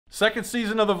Second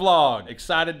season of the vlog.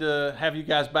 Excited to have you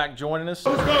guys back joining us.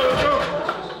 Let's go, let's go.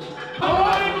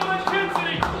 High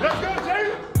intensity. Let's go,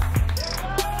 Taylor.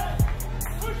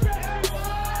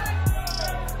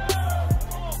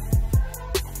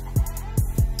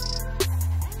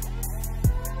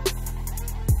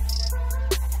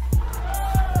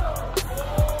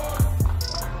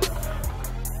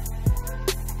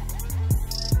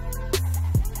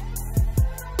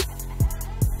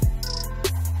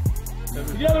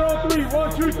 Together on three.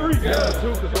 1, 2, 3.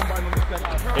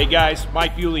 Hey guys,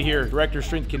 Mike Bewley here, Director of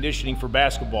Strength Conditioning for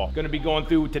basketball. Going to be going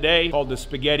through today called the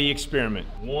spaghetti experiment.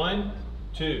 1,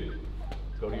 2.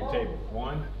 Go to your table.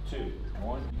 1, 2.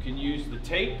 1. You can use the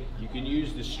tape, you can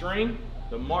use the string.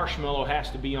 The marshmallow has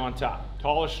to be on top.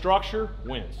 Tallest structure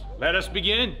wins. Let us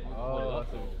begin.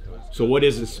 So what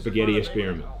is the spaghetti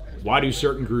experiment? Why do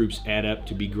certain groups add up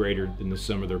to be greater than the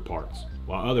sum of their parts,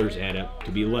 while others add up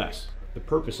to be less? The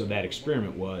purpose of that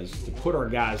experiment was to put our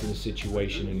guys in a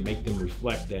situation and make them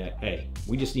reflect that, hey,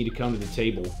 we just need to come to the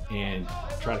table and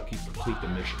try to complete the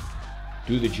mission.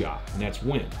 Do the job, and that's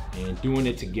win. And doing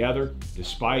it together,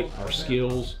 despite our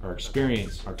skills, our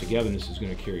experience, our togetherness is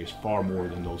gonna carry us far more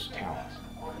than those talents.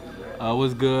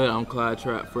 What's good? I'm Clyde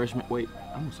Trapp, freshman. Wait,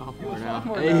 I'm a sophomore now.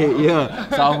 Hey, yeah,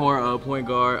 sophomore point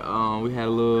guard. We had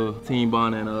a little team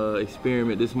bonding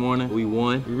experiment this morning. We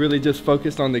won. We really just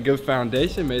focused on the good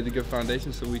foundation, made the good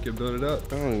foundation so we could build it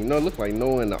up. I don't even know, it looked like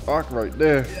Noah in the ark right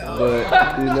there. Yeah.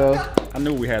 But, you know. I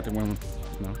knew we had to win.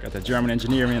 You know, got that German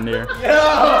engineer in there. Yeah!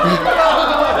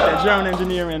 Got that German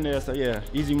engineer in there, so yeah,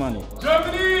 easy money.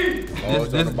 Germany!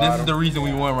 This is the reason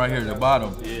we won right here, the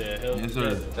bottom. Yeah, yes,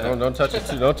 sir. Don't touch it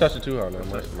too. Don't touch it too hard. That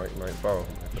might fall.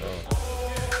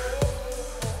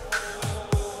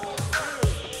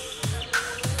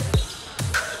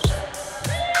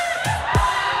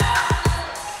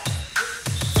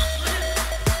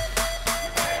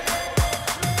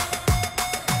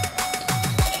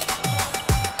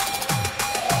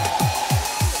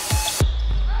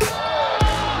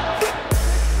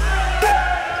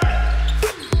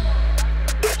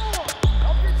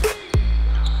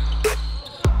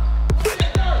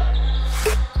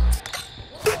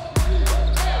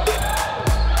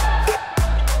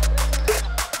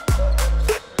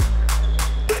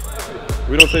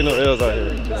 We don't take no L's out here.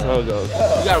 That's how it goes.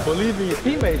 You gotta believe in your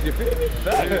teammates, you feel me?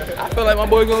 I feel like my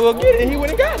boy gonna go get it, and he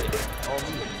went and got it.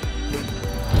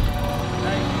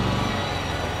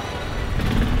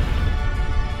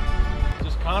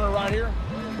 Just Connor right here.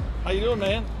 How you doing,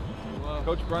 man?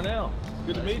 Coach Brunell.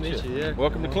 Good to meet you. Yeah.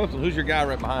 Welcome to Clemson. Who's your guy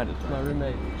right behind us? My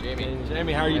roommate, Jamie.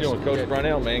 Jamie, how are you doing? Coach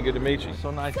Brunell, man. Good to meet you. So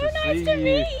nice to see you.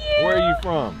 Meet you. Where are you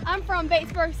from? I'm from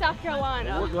Batesburg, South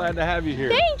Carolina. We're glad to have you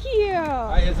here. Thank you.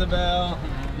 Hi, Isabel.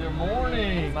 Good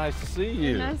morning. Nice to see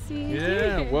you. Nice to see you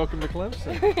Yeah, too. welcome to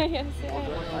Clemson. Yes, sir.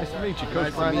 Nice to meet you.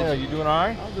 Coach Brunell, you doing all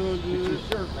right? I'm doing good. Get your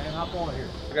shirt, man. Hop on here.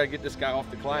 We got to get this guy off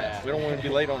the class. We don't want him to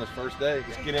be late on his first day.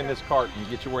 Just get in this cart and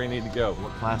get you where you need to go.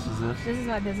 What class is this? This is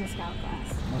my business scout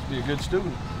class. Must be a good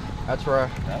student. That's right.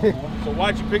 So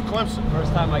why'd you pick Clemson?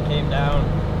 First time I came down,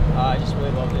 I just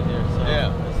really loved it here. So.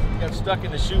 Yeah. You got stuck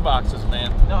in the shoe boxes,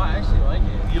 man. No, I actually like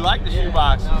it. You like the shoe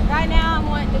boxes? No. Right now I'm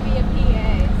wanting to be a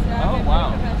PA. So I'm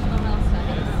wow. professional health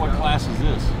studies. What class is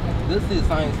this? This is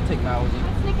science and technology.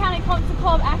 It's the County Clemson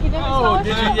Club Academic Oh,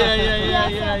 did Scholarship.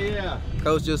 you? Yeah.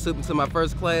 Coach just took me to my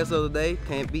first class the other day.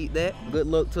 Can't beat that. Good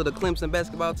luck to the Clemson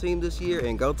basketball team this year,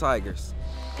 and go Tigers.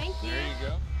 Thank you. There you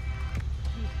go.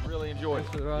 Really enjoy it.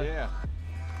 Yeah.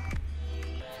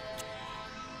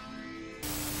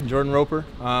 Jordan Roper.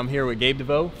 I'm here with Gabe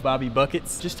DeVoe, Bobby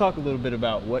Buckets. Just talk a little bit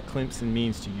about what Clemson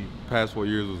means to you. The past 4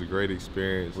 years was a great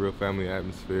experience, real family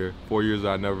atmosphere. 4 years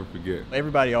I'll never forget.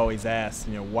 Everybody always asks,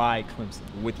 why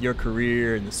Clemson? With your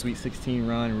career and the Sweet 16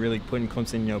 run, really putting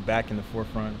Clemson, back in the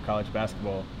forefront of college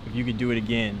basketball. If you could do it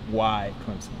again, why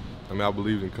Clemson? I mean, I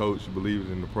believed in coach,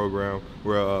 believed in the program.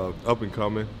 We're up and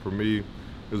coming. For me,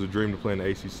 it was a dream to play in the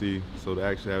ACC, so to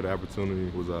actually have the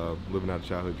opportunity was living out a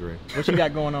childhood dream. What you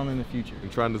got going on in the future? I'm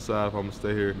trying to decide if I'm going to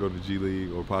stay here, go to the G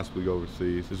League, or possibly go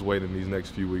overseas. Just waiting these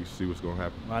next few weeks to see what's going to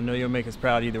happen. Well, I know you'll make us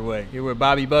proud either way. Here with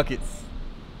Bobby Buckets.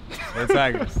 Go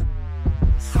Tigers.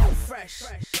 So fresh.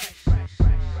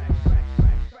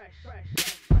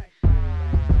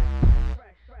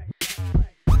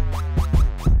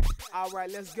 All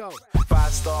right, let's go.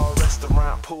 5-star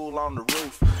restaurant, pool on the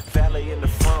roof. Valet in the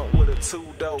front with a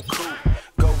 2-door coupe.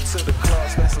 Go to the club,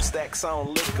 spend some stacks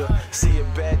on liquor. See a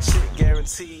bad chick,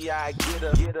 guarantee I get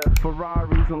her.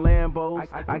 Ferraris and Lambos,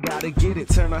 I gotta get it.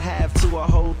 Turn a half to a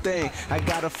whole thing. I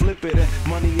gotta flip it, and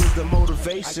money is the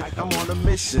motivation. I'm on a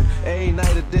mission. Every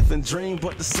night a different dream,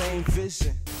 but the same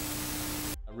vision.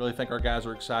 Really think our guys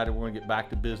are excited. We're going to get back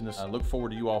to business. I look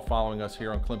forward to you all following us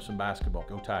here on Clemson Basketball.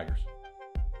 Go Tigers.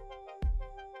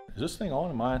 Is this thing on?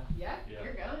 Am I? Yeah,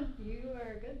 you're going. You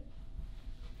are good.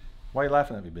 Why are you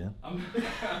laughing at me, Ben? I'm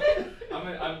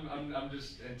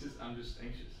just anxious.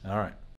 All right.